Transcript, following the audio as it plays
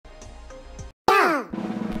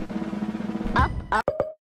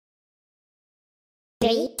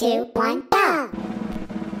3, 2, 1, go!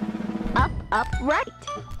 Up, up, right.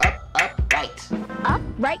 Up, up, right. Up,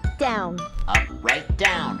 right, down. Up, right,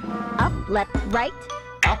 down. Up, left, right.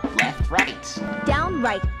 Up, left, right. Down,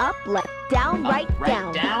 right, up, left, down, Up, right,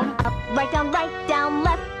 right, down. Up, right, down,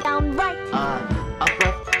 left, down, right. Up,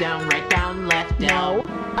 left, down, right, down, left, down.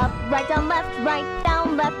 No. Up, right, down, left, right.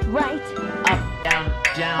 Up, down,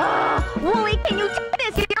 down. Wooly, can you do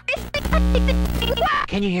this? Seriously?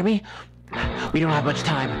 Can you hear me? We don't have much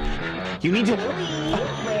time. You need to... Wooly,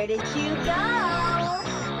 where did you go?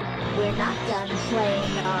 We're not done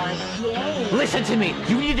playing our game. Listen to me!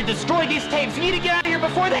 You need to destroy these tapes! You need to get out of here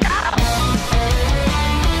before they...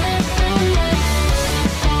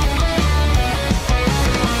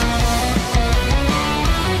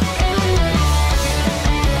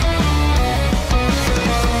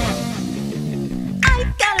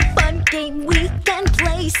 I've got a fun game we can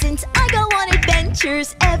play since I go on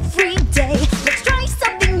adventures every day. Let's try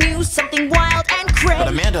something new, something wild and crazy. But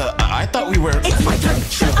Amanda, I thought we were... It's my turn.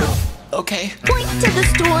 Shut up. Okay. Point to the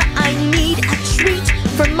store, I need a treat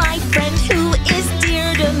from my friend who is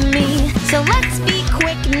dear to me. So let's be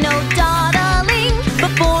quick, no dawdling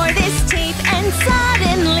before this tape ends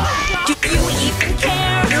suddenly. Do you even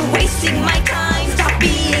care? You're wasting my time. Stop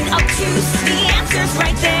being obtuse. The answer's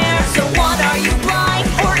right there. So what, are you blind?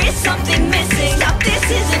 Or is something missing? Stop, this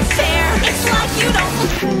isn't fair. It's like you don't...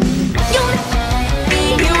 You'll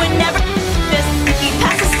you would never just be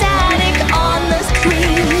past the static on the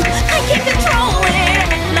screen. I can't control it,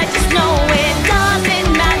 and I just know it doesn't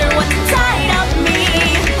matter what's inside of me.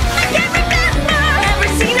 I can't remember ever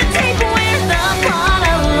seen a tape where the plot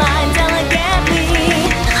aligns elegantly.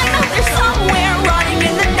 I know there's somewhere rotting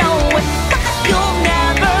in the nowhere, but you'll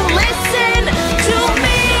never listen to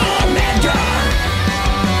me. Amanda!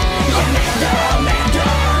 Amanda! Amanda!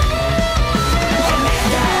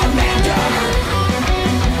 Amanda! Amanda!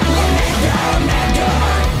 Amanda! Amanda!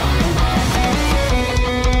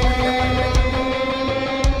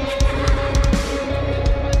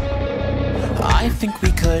 I think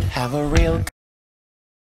we could have a real